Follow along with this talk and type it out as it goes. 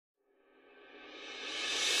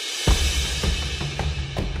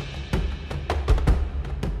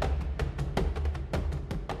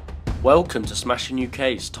Welcome to Smashing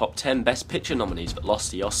UK's top 10 Best Picture nominees that lost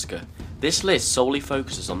the Oscar. This list solely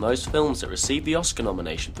focuses on those films that received the Oscar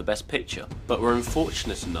nomination for Best Picture, but were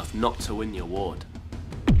unfortunate enough not to win the award.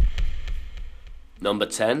 Number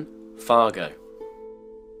 10, Fargo.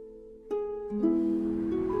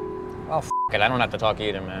 Oh, f it, I don't have to talk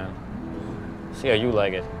either, man. See how you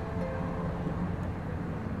like it.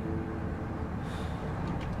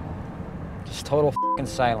 Just total f***ing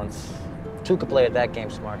silence. Two could play at that game,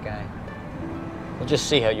 smart guy. We'll just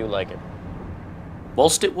see how you like it.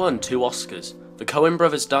 Whilst it won 2 Oscars, the Coen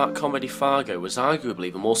brothers' dark comedy Fargo was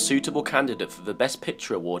arguably the more suitable candidate for the Best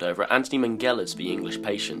Picture award over Anthony Minghella's The English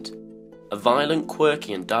Patient. A violent,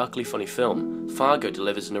 quirky and darkly funny film, Fargo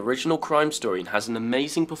delivers an original crime story and has an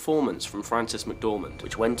amazing performance from Frances McDormand,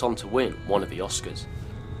 which went on to win one of the Oscars.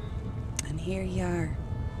 And here you are.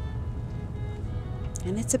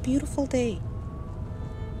 And it's a beautiful day.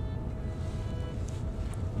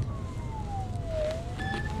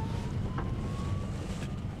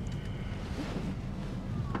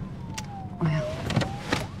 Well.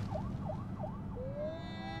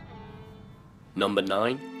 Number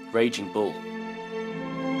 9, Raging Bull.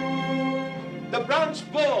 The Bronx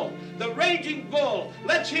Bull, the Raging Bull.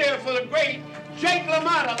 Let's hear for the great Jake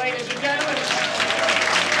LaMotta, ladies and gentlemen.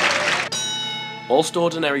 Whilst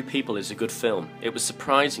Ordinary People is a good film, it was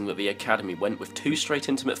surprising that the Academy went with 2 straight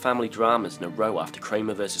intimate family dramas in a row after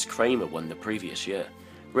Kramer vs. Kramer won the previous year.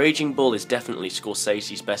 Raging Bull is definitely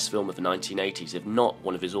Scorsese's best film of the 1980s, if not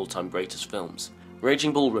one of his all-time greatest films.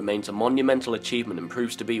 Raging Bull remains a monumental achievement and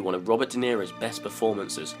proves to be one of Robert De Niro's best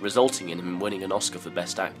performances, resulting in him winning an Oscar for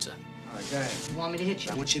Best Actor. All right, go ahead. You want me to hit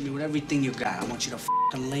you? I want you to hit me with everything you got. I want you to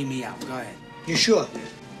f***ing lay me out. Go ahead. You sure?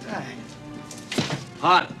 Yeah. All right.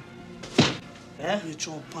 Hard. Yeah? You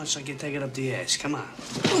throw a punch, I can take it up the ass. Come on.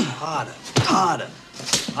 Harder. Harder.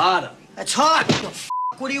 Harder. That's hard. The f***,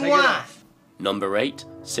 what do you want? Number 8,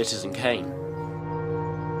 Citizen Kane.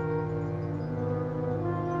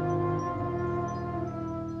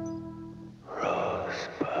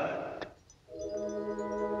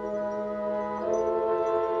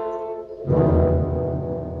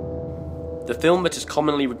 The film that is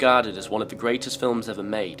commonly regarded as one of the greatest films ever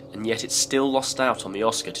made, and yet it still lost out on the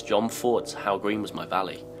Oscar to John Ford's How Green Was My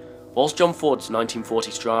Valley. Whilst John Ford's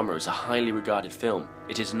 1940s drama is a highly regarded film,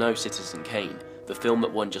 it is no Citizen Kane, the film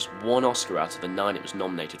that won just 1 Oscar out of the 9 it was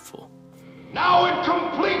nominated for. Now in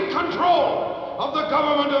complete control of the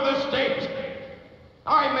government of the state,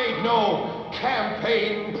 I made no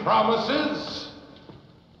campaign promises,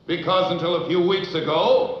 because until a few weeks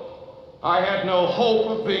ago, I had no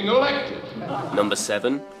hope of being elected. Number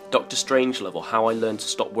 7, Dr. Strangelove or How I Learned to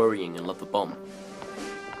Stop Worrying and Love the Bomb.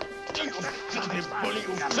 Gentlemen,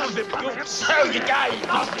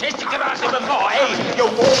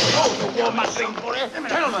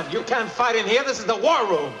 you can't fight in here. This is the war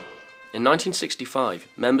room. In 1965,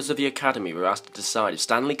 members of the Academy were asked to decide if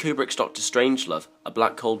Stanley Kubrick's Dr. Strangelove, a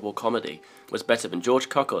black Cold War comedy, was better than George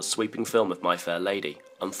Cukor's sweeping film of My Fair Lady.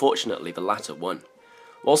 Unfortunately, the latter won.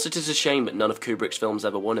 Whilst it is a shame that none of Kubrick's films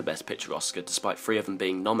ever won a Best Picture Oscar, despite 3 of them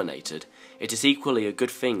being nominated, it is equally a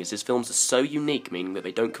good thing as his films are so unique, meaning that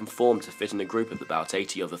they don't conform to fit in a group of about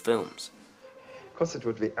 80 other films. Of course, it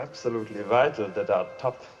would be absolutely vital that our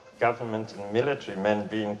top government and military men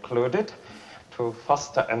be included to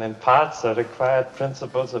foster and impart the required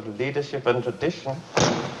principles of leadership and tradition.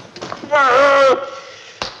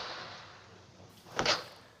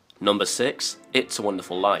 Number 6, It's a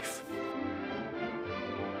Wonderful Life.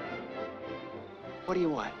 What do you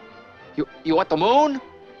want? You want the moon?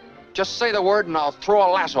 Just say the word and I'll throw a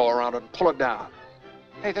lasso around it and pull it down.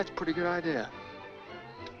 Hey, that's a pretty good idea.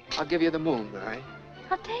 I'll give you the moon, all right?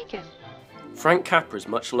 I'll take it. Frank Capra's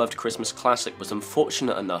much-loved Christmas classic was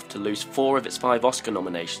unfortunate enough to lose 4 of its 5 Oscar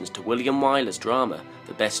nominations to William Wyler's drama,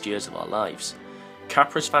 The Best Years of Our Lives.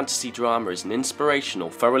 Capra's fantasy drama is an inspirational,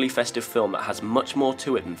 thoroughly festive film that has much more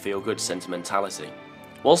to it than feel-good sentimentality.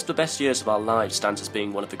 Whilst The Best Years of Our Lives stands as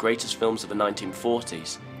being one of the greatest films of the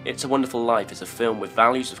 1940s, It's a Wonderful Life is a film with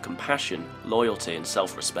values of compassion, loyalty and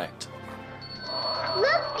self-respect.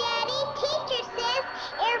 Look, Daddy, teacher says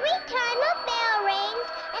every time a bell rings,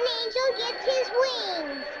 an angel gets his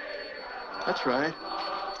wings. That's right.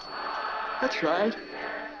 That's right.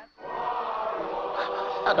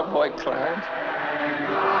 Attaboy, Clarence.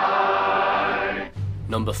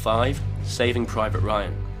 Number 5, Saving Private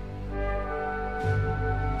Ryan.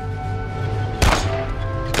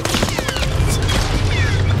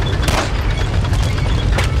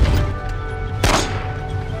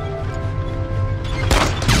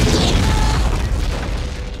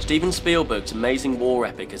 Steven Spielberg's amazing war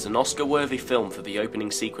epic is an Oscar-worthy film for the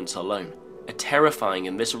opening sequence alone. A terrifying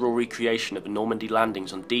and visceral recreation of the Normandy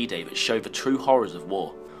landings on D-Day that showed the true horrors of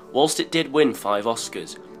war. Whilst it did win 5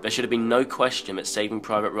 Oscars, there should have been no question that Saving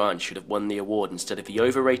Private Ryan should have won the award instead of the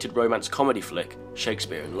overrated romance comedy flick,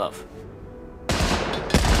 Shakespeare in Love.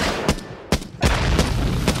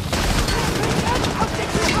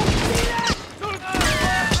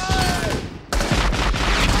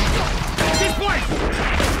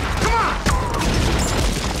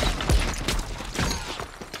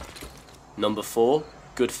 Number 4,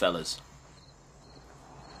 Goodfellas.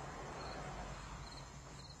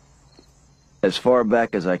 As far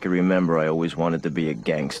back as I can remember, I always wanted to be a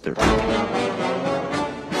gangster.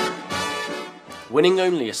 Winning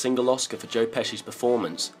only a single Oscar for Joe Pesci's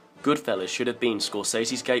performance, Goodfellas should have been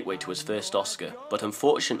Scorsese's gateway to his first Oscar, but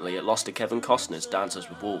unfortunately it lost to Kevin Costner's Dances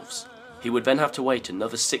with Wolves. He would then have to wait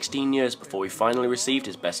another 16 years before he finally received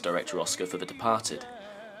his Best Director Oscar for The Departed.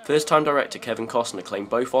 First-time director Kevin Costner claimed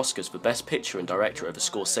both Oscars for Best Picture and Director over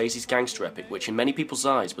Scorsese's gangster epic, which in many people's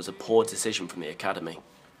eyes was a poor decision from the Academy.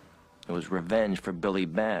 It was revenge for Billy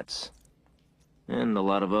Bats. And a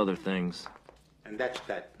lot of other things. And that's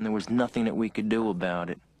that. And there was nothing that we could do about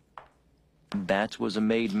it. Bats was a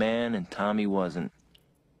made man and Tommy wasn't.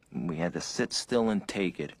 We had to sit still and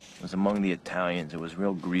take it. It was among the Italians. It was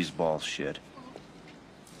real greaseball shit.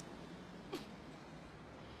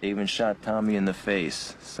 They even shot Tommy in the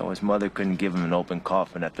face, so his mother couldn't give him an open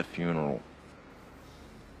coffin at the funeral.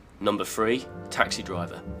 Number 3, Taxi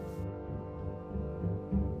Driver.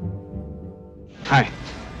 Hi.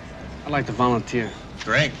 I'd like to volunteer.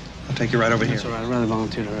 Great. I'll take you right over here. That's all right. I'd rather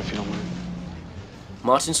volunteer there if you don't mind.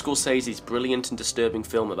 Martin Scorsese's brilliant and disturbing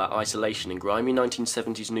film about isolation in grimy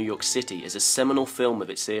 1970s New York City is a seminal film of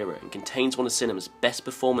its era and contains one of cinema's best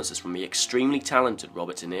performances from the extremely talented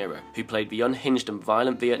Robert De Niro, who played the unhinged and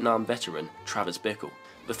violent Vietnam veteran Travis Bickle.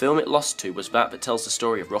 The film it lost to was that tells the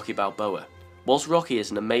story of Rocky Balboa. Whilst Rocky is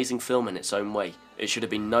an amazing film in its own way, it should have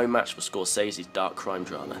been no match for Scorsese's dark crime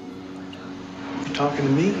drama. You talking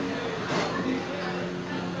to me?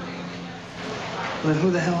 Well, then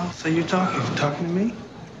who the hell else are you talking to? Talking to me?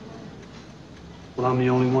 Well, I'm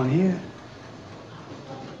the only one here.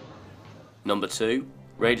 Number 2,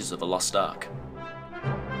 Raiders of the Lost Ark.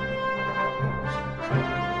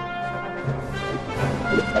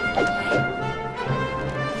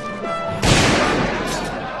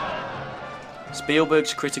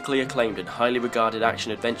 Spielberg's critically acclaimed and highly regarded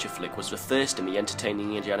action-adventure flick was the first in the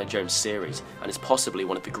entertaining Indiana Jones series, and is possibly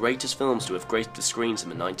one of the greatest films to have graced the screens in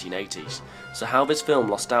the 1980s. So how this film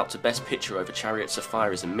lost out to Best Picture over Chariots of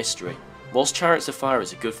Fire is a mystery. Whilst Chariots of Fire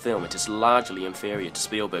is a good film, it is largely inferior to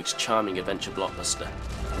Spielberg's charming adventure blockbuster.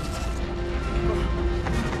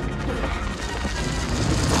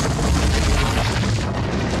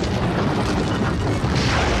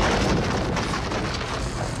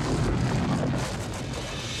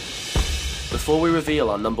 Before we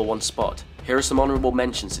reveal our number 1 spot, here are some honourable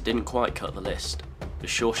mentions that didn't quite cut the list. The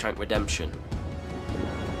Shawshank Redemption,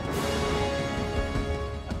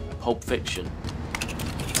 Pulp Fiction,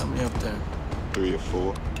 How many up there? 3 or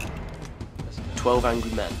 4. 12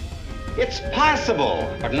 Angry Men, It's possible,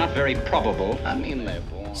 but not very probable. I mean, they're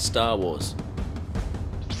born. Star Wars,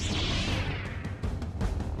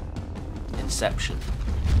 Inception,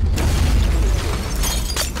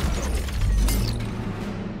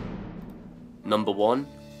 Number 1,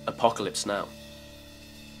 Apocalypse Now.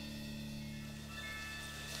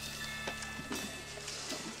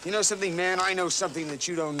 You know something, man? I know something that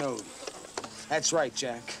you don't know. That's right,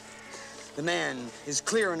 Jack. The man is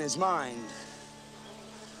clear in his mind,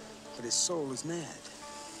 but his soul is mad.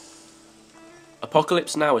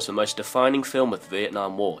 Apocalypse Now is the most defining film of the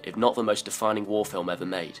Vietnam War, if not the most defining war film ever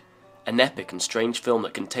made. An epic and strange film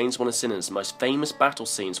that contains one of cinema's most famous battle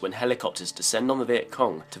scenes when helicopters descend on the Viet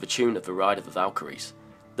Cong to the tune of The Ride of the Valkyries.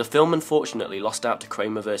 The film unfortunately lost out to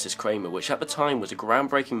Kramer vs. Kramer, which at the time was a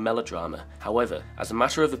groundbreaking melodrama. However, as a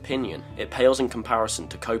matter of opinion, it pales in comparison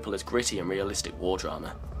to Coppola's gritty and realistic war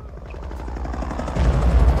drama.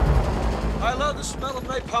 I love the smell of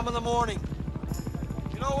napalm in the morning.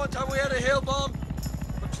 You know, one time we had a hail bomb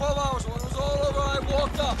for 12 hours. When it was all over, I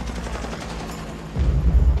walked up.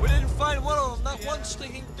 We didn't find one of them, not one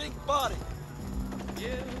stinking dink body.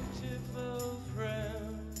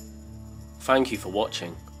 Thank you for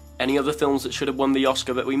watching. Any other films that should have won the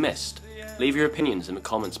Oscar that we missed? Leave your opinions in the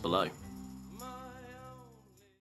comments below.